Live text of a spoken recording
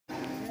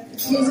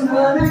is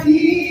what I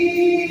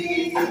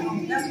need.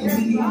 That's what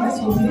we need. That's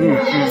what we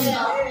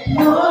need.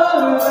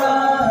 More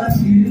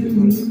of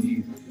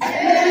you,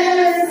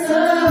 less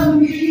of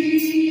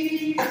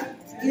me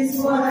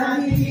is what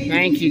I need.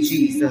 Thank you,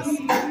 Jesus.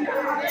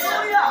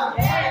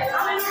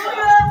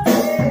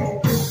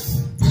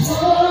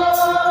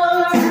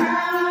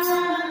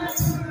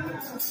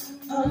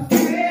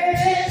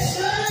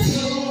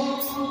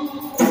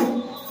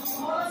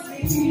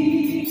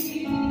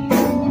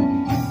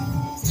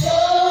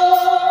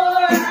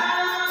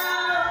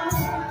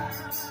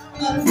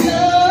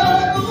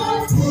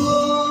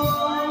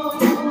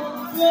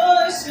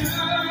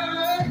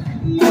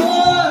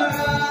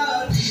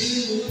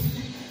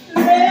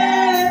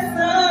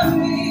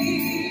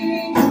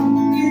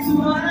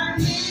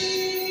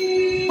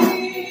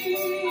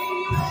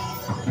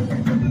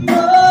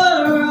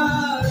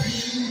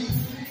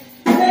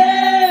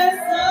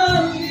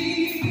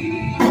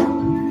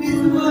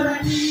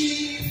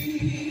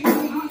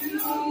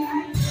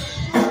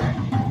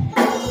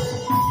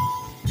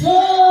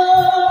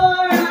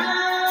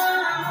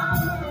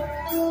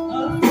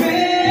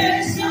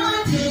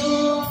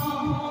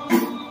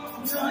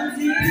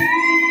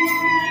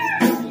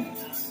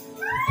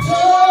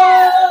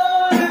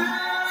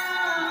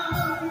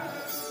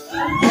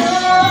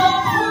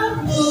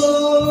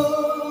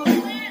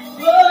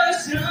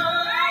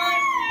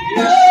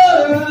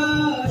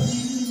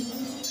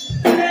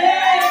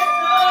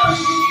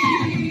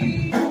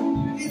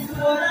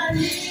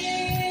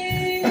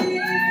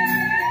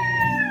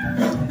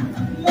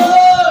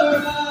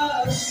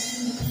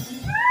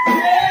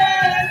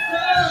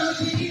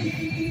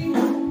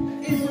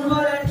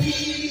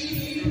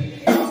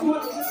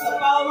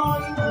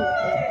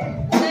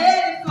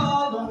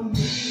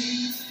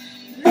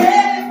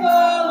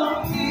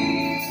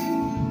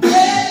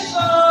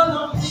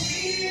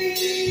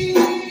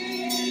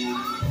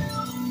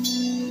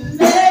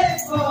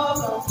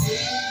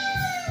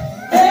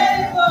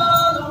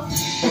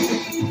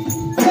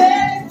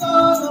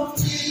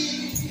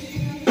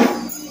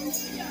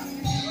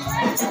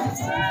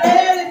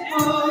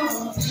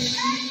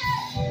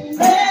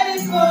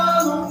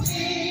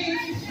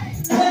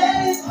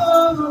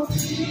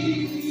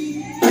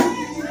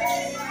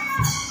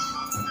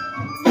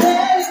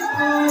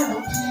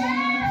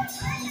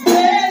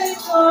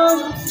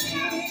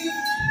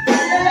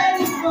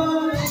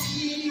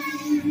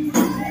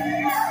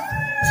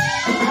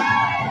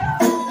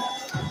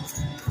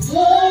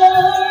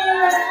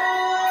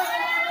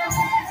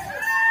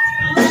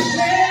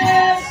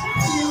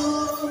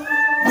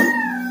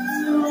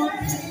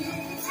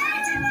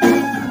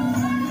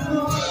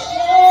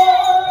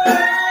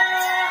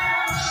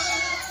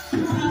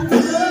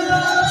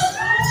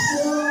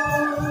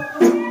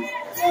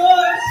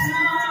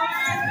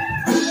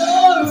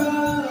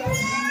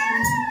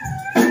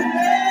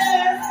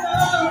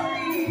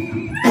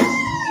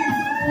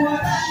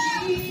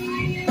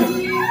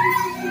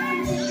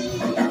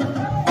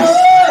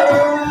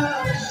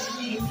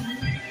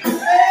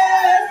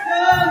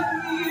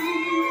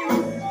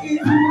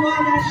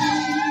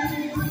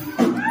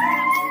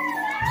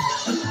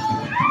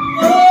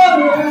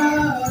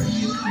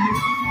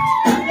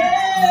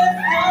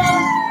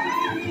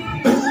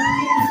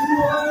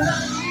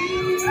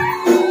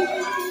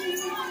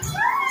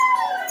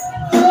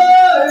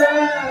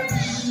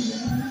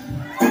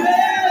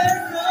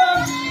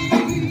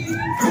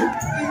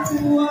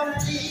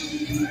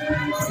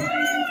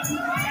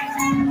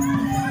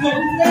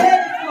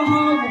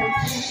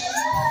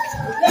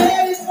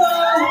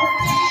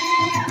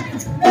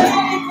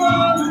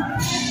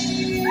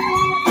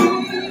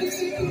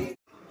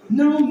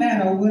 No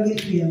matter what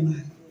it feels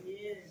like,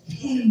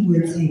 He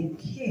will take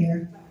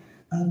care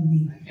of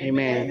me.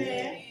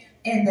 Amen.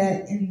 And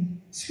that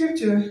in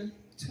Scripture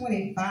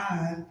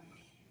 25,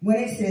 when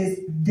it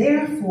says,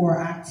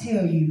 therefore I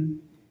tell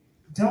you,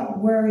 don't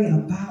worry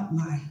about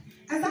life.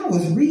 As I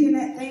was reading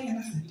that thing, and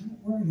I said,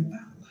 don't worry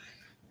about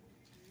life.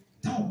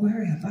 Don't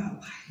worry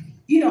about life.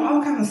 You know,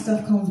 all kind of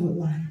stuff comes with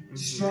life.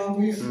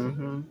 Struggles,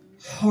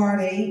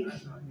 heartache,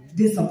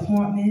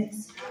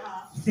 disappointments,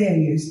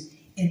 failures.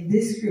 In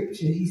this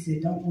scripture, he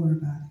said, don't worry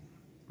about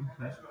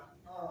it.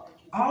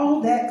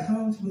 All that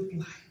comes with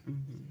life.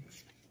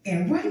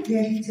 And right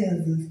there, he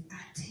tells us,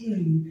 I tell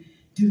you,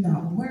 do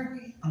not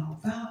worry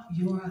about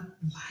your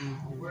life.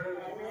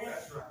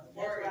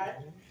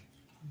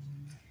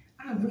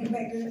 I went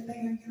back to that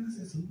thing again. I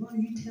said, so what are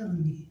you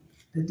telling me?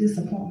 The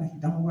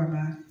disappointment, don't worry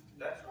about it.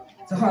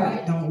 The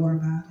heartache, don't worry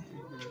about it.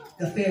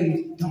 The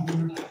failure, don't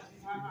worry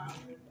about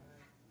it.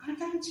 I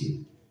got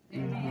you.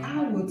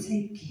 I will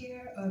take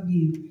care of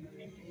you.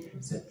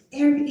 So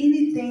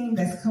anything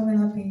that's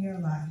coming up in your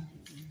life,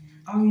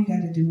 all you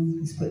got to do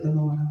is put the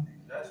Lord on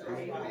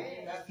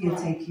it. He'll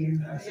take care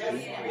of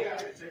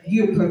it.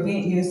 You'll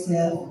prevent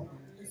yourself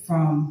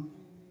from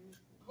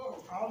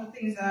all the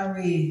things I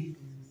read,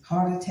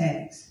 heart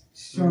attacks,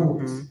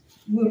 strokes.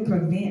 Will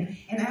prevent.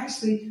 And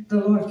actually, the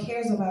Lord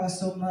cares about us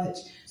so much,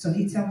 so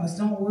He tells us,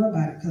 don't worry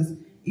about it, because,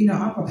 you know,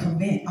 I'm going to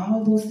prevent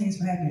all those things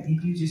from happening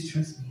if you just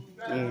trust me.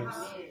 Yes.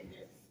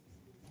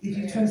 If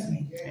you trust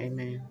me.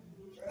 Amen.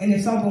 And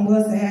if something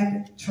was to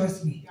happen,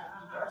 trust me.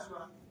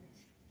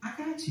 I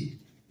got you.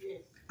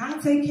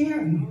 I'll take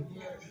care of you.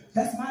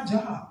 That's my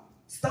job.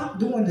 Stop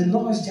doing the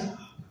Lord's job.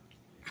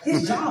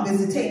 His job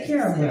is to take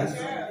care of us.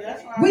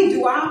 We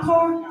do our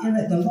part and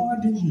let the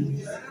Lord do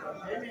his.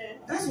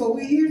 That's what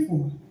we're here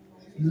for.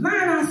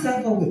 Line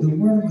ourselves up with the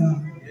word of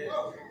God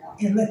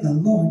and let the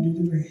Lord do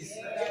the rest.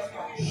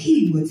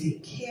 He will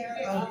take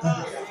care of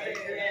us.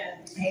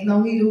 Ain't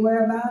no need to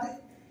worry about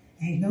it.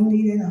 Ain't no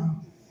need at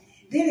all.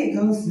 Then it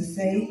goes to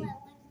say,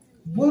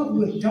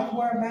 don't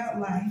worry about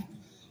life,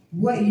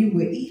 what you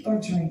will eat or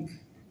drink,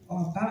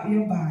 or about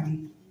your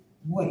body,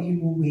 what you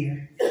will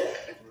wear.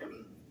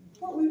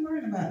 What we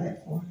worrying about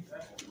that for?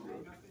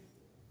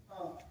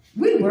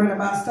 We worrying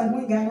about stuff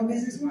we ain't got no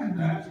business worrying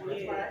about.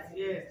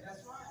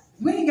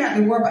 We ain't got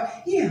to worry about,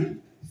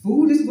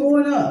 food is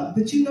going up,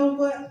 but you know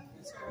what?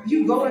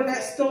 You go in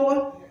that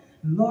store,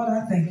 Lord,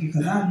 I thank you,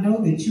 because I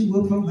know that you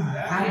will provide.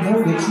 I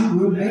know that you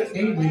will make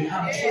a way.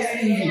 I'm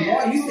trusting you.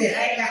 Lord, you said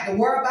I ain't got to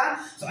worry about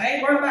it, so I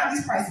ain't worried about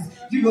these prices.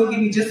 You going to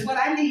give me just what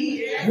I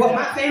need, what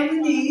my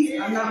family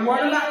needs. I'm not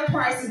worried about the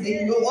prices. They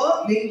can go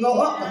up,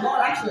 but Lord,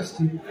 I trust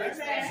you.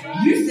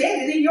 You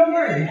said it in your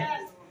word.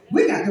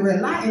 We got to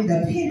rely and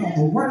depend on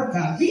the word of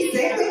God. He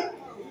said it.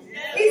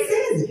 He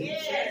says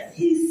it.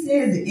 He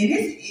says it. And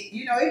it's,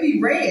 if he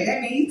read,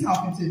 that means he's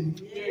talking to me.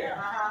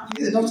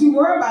 He said, don't you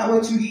worry about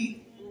what you eat.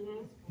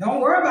 Don't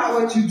worry about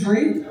what you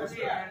drink.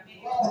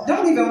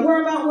 Don't even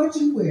worry about what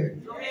you wear.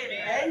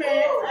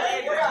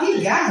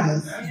 He got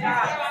us.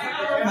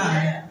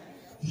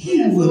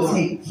 He will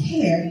take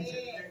care.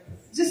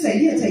 Just say,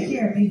 he'll take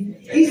care of me.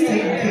 He's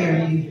taking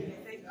care of me.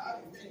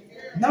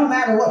 No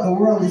matter what the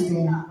world is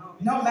doing.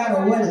 No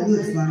matter what it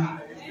looks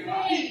like.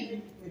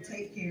 He will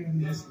take care of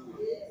me.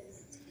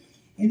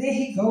 And then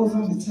he goes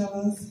on to tell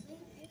us,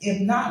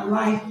 if not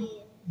life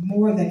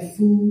more than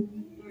food,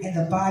 and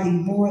the body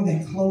more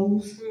than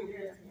clothes.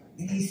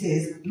 And he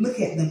says, look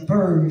at the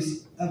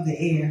birds of the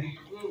air.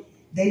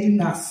 They do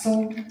not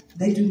sow,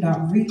 they do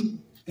not reap,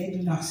 they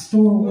do not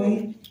store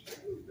away.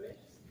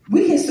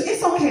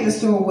 It's okay to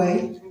store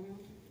away.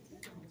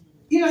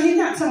 He's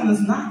not telling us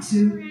not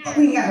to, but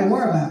we ain't got to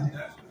worry about it.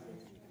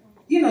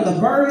 The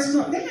birds,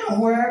 they don't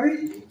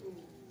worry.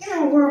 They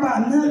don't worry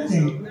about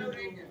nothing.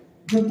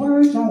 The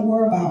birds don't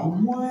worry about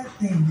one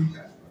thing.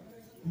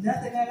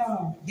 Nothing at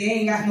all. They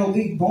ain't got no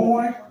big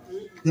barn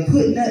to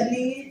put nothing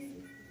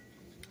in.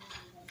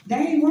 They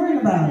ain't worrying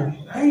about it.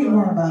 They ain't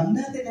worrying about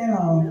nothing at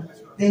all.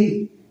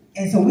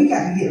 And so we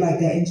got to get like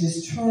that and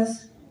just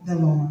trust the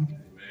Lord.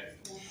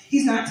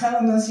 He's not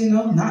telling us,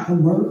 not to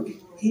work.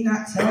 He's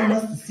not telling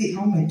us to sit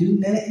home and do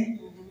nothing.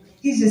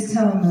 He's just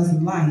telling us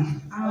life.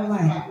 Our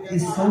life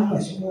is so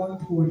much more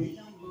important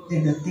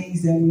than the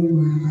things that we're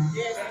worried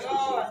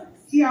about.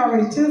 He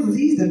already tells us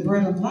he's the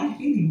bread of life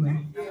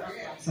anyway.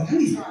 So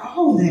he's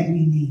all that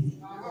we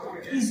need.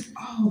 He's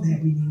all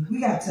that we need. We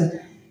got to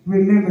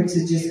remember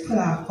to just put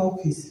our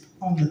focus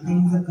on the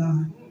things of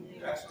God.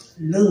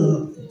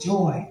 Love,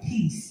 joy,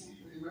 peace.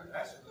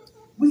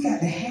 We got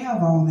to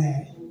have all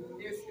that.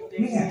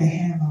 We got to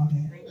have all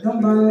that. Them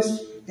birds,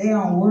 they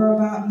don't worry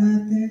about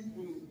nothing.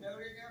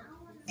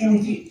 And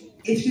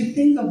if you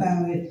think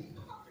about it,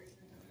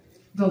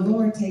 the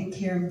Lord take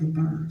care of the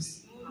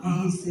birds.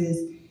 And he says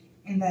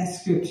in that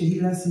scripture, he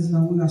lets us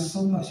know we are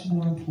so much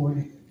more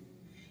important.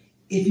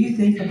 If you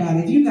think about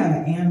it, if you got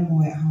an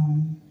animal at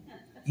home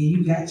and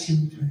you got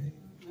children,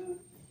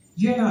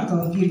 you're not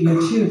going to give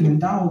your children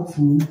dog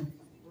food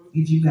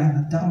if you got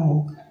a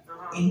dog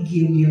and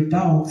give your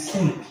dog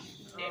steak.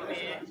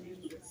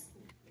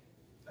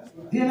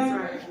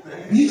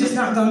 You're just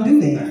not going to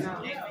do that.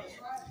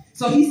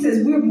 So he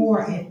says we're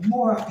more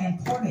important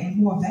and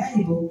more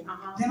valuable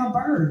than a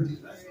bird.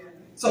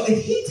 So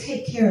if he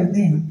take care of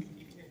them,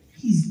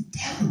 he's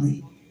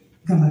definitely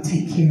going to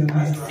take care of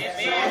us.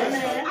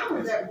 I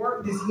was at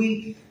work this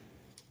week.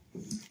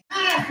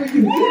 I died for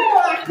you. You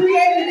know I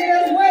created it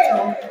as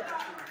well,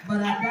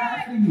 but I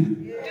died for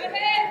you.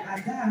 I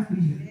died for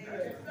you.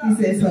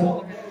 He said,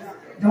 so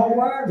don't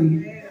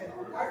worry.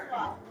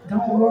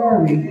 Don't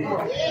worry.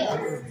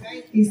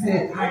 He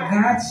said, I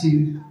got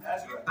you.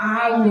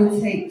 I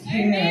will take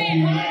care of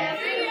you.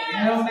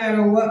 No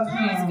matter what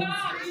comes.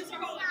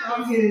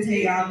 I'm here to tell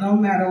y'all, no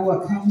matter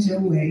what comes your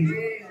way,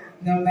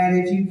 no matter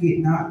if you get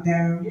knocked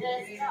down,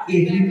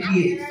 if you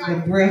get the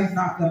breath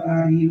knocked up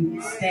out of you,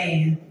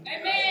 stand.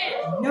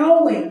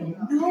 Knowing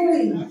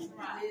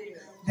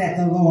that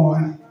the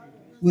Lord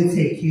will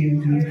take care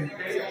of you.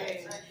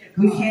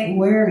 We can't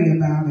worry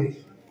about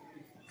it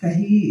because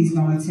he is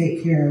going to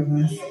take care of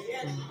us.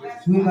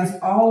 We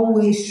must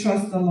always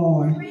trust the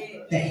Lord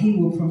that he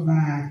will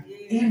provide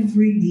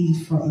every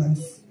need for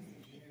us.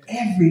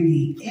 Every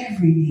need.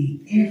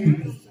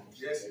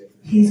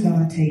 He's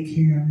going to take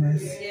care of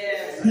us.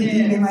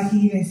 He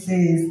even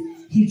says,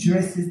 he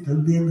dresses the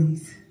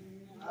lilies.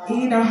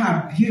 And you know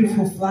how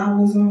beautiful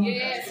flowers are? And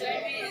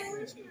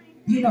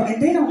they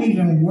don't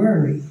even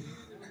worry.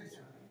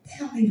 They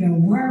don't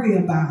even worry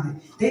about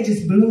it. They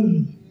just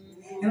bloom.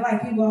 And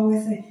like people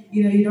always say,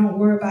 you don't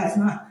worry about it.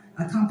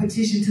 a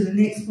competition to the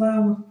next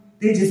flower.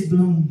 They just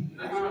bloom.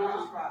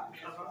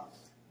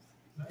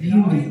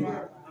 Beauty.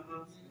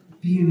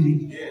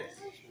 Beauty.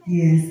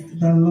 Yes,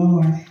 the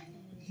Lord,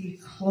 He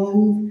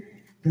clothed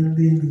the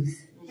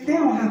lilies. And they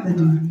don't have to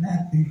do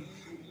nothing.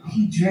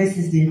 He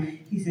dresses them,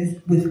 He says,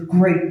 with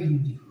great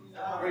beauty.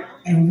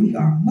 And we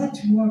are much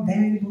more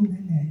valuable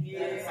than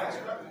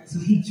that. So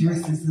He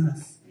dresses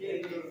us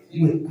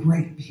with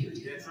great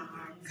beauty.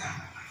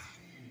 God,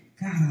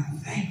 I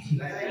thank you.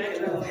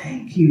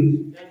 Thank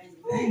you.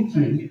 Thank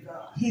you.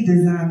 He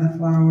designed the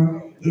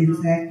flower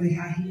exactly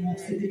how He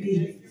wants it to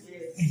be.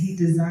 And He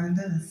designed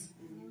us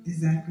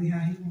exactly how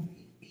He wants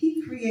it.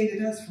 He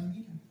created us from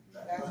Him.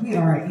 We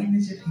are an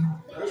image of Him.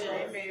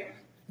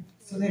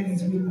 So that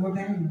means we're more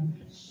valuable.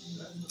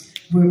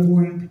 We're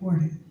more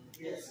important.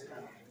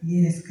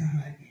 Yes,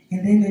 God.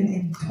 And then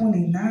in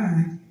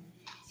 29,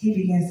 He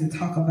begins to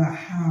talk about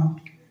how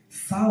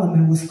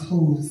Solomon was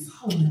clothed.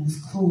 Solomon was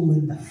clothed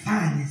in the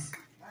finest.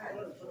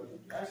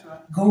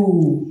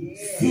 Gold,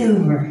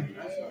 silver,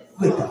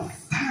 with the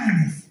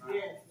finest.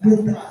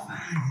 With the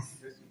finest.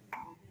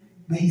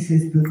 But He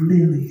says the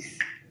lilies.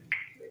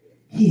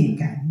 He ain't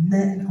got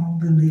nothing on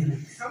the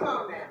lilies. Come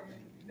on now.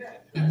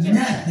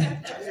 Nothing.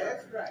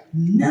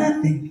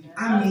 Nothing.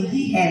 I mean,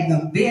 He had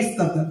the best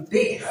of the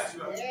best.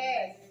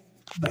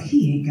 But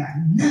He ain't got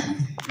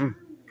nothing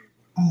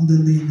on the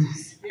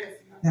lilies.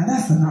 Now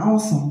that's an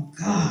awesome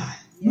God.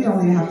 You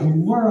don't even have to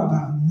worry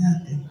about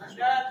nothing.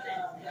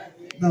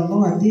 The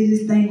Lord did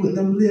His thing with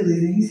them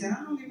lilies, and He said,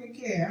 I don't even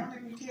care. I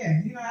don't even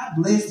care. You know, I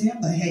blessed Him,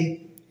 but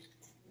hey,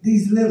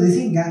 these lilies,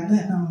 He ain't got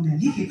nothing on them.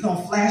 He can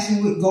come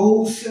flashing with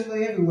gold, silver,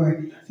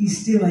 everywhere. He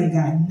still ain't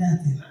got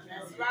nothing.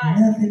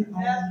 Nothing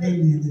on the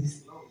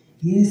lilies.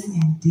 Yes,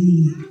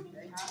 indeed.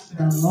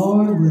 The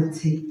Lord will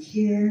take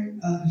care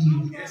of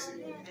you.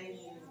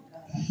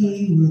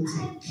 He will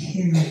take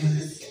care of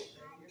us.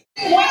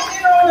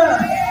 Walking on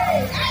us.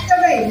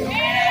 Activate.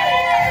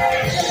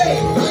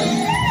 Activate.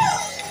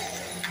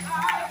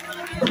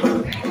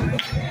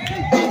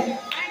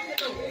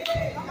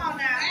 Come on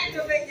now,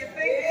 activate your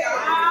faith.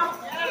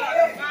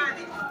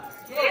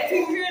 I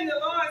keep hearing the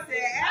Lord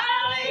say,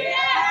 activate.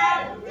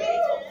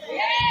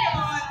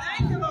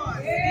 Thank you, Lord.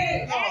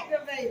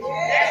 Activate.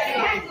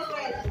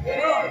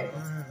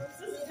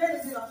 Sister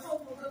Jennifer, I'm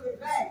hopeful to be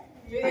back.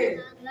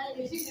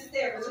 She just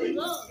said release.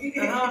 So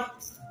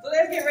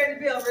let's get ready to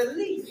be a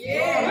release.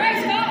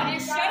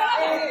 Yes,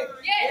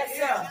 Yes.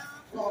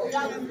 You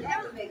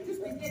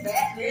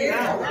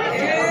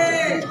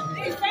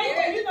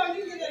know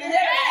you get in the head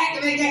and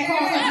activate that car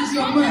because it's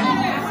your money.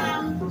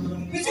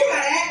 But you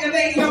gotta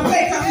activate your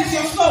faith because it's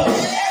your soul.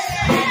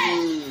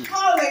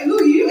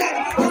 Hallelujah. You gotta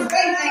get your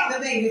faith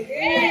activated.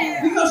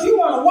 Because you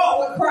want to walk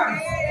with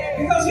Christ.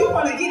 Because you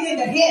want to get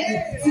into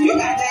heaven. So you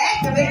got to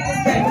activate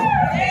this thing.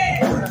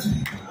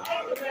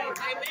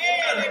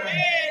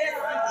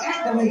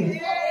 Activate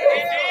it.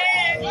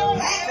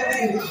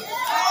 Activate it.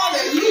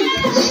 Hallelujah.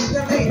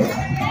 Activate it.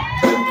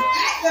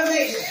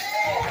 Activate it.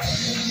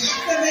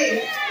 Activate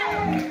it.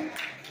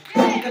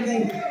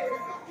 Activate it.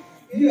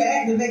 You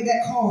activate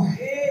that card.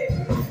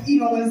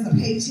 Even when it's a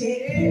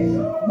paycheck,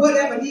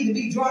 whatever needs to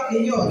be dropped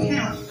in your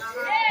account,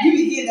 you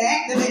begin to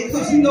activate it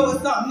because you know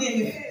it's something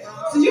in it.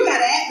 So you got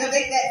to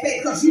activate that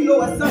faith because you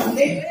know it's something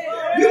there.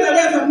 You know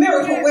there's a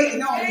miracle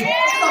waiting on you.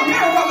 There's a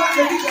miracle about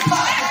to be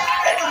deposited.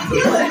 There's a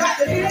healing about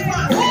to be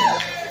deposited.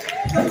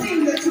 The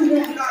things that you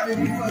want God to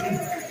do for you.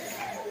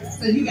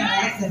 So you got to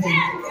activate it.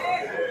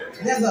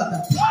 There's a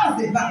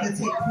deposit about to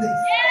take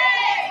place.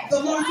 The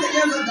Lord said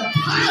there's a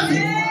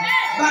deposit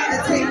about to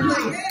take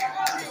place.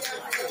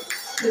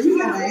 So you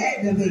got to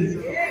activate it.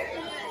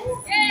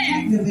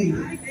 Activate it.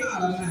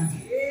 God Almighty.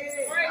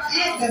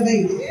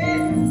 Activate it.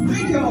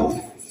 Thank you, Lord.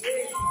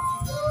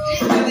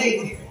 Activate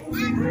it.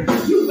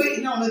 You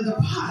waiting on a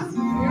deposit.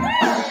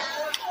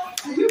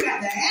 So you got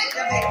to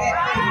activate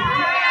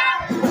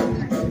that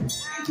thing.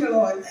 Thank you,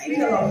 Lord. Thank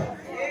you, Lord.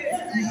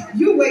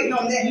 You waiting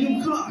on that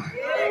new car.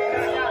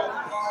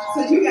 So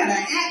you got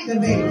to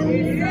activate it.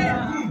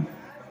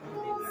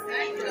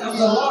 The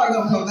Lord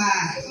gonna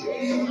provide.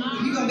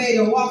 You're gonna be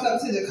able to walk up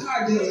to the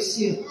car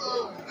dealership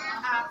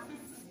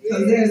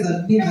because there's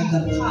been a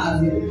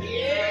deposit,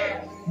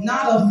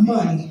 not of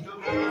money,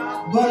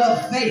 but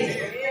of faith.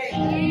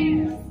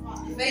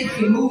 Faith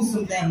can move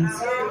some things.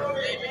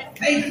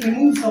 Faith can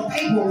move some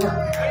paperwork. Faith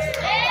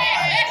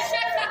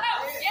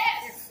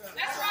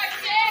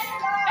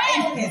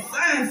can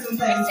sign some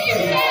things for you.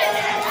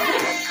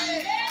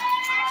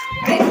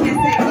 Faith can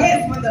say yes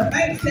when the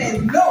bank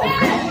says no.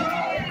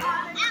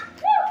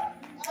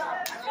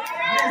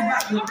 There's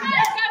about to be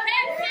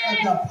a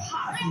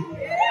deposit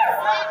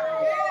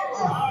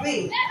of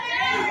faith.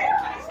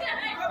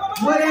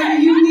 Whatever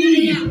you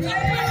need,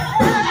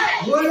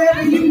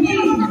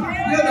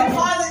 your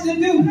deposit to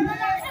do.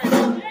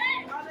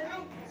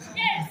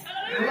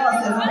 The Lord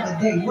says on the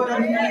day,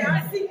 whatever you need.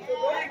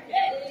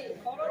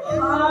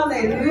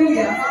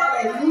 Hallelujah,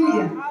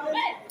 hallelujah,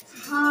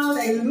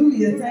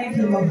 hallelujah. Thank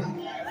you, Lord.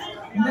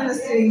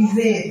 Minister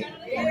Yvette,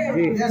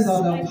 there's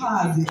a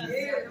deposit.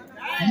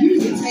 You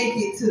can take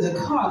it to the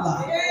car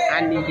lot.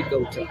 I need to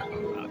go to the car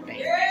lot.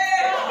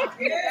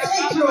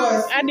 Take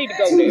yours I need to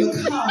go to there.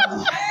 the car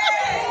lot.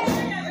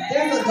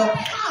 There's a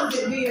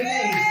deposit being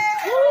made.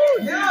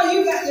 Now all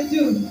you got to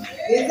do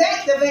is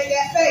activate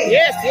that faith.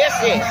 Yes,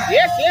 yes, yes.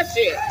 Yes, yes,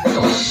 yes.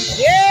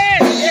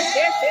 Yes, yes,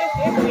 yes, yes,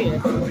 yes,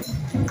 yes.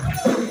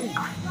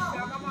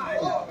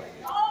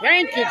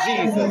 Thank you,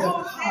 Jesus.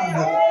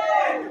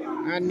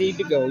 I need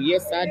to go.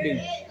 Yes, I do.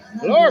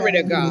 Glory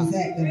to God.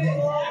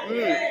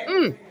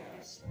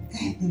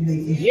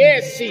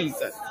 Yes,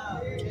 Jesus.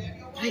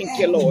 Thank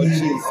you, Lord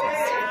Jesus.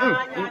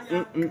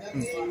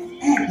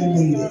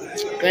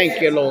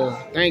 Thank you, Lord.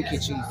 Thank you,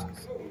 Jesus.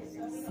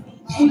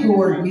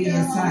 Paperwork being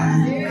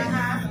signed.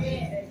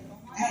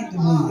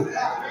 Activated.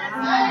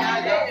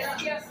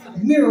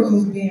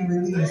 Miracles being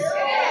released.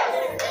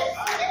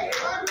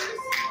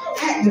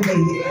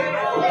 Activated.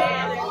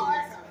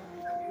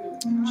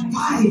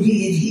 Body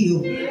being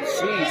healed.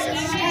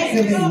 Jesus.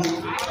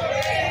 Activated.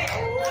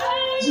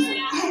 Just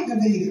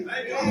activated.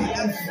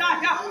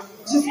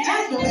 Just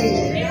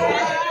activated.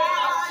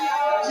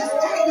 Just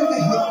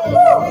activated.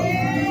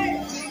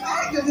 Just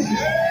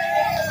activated.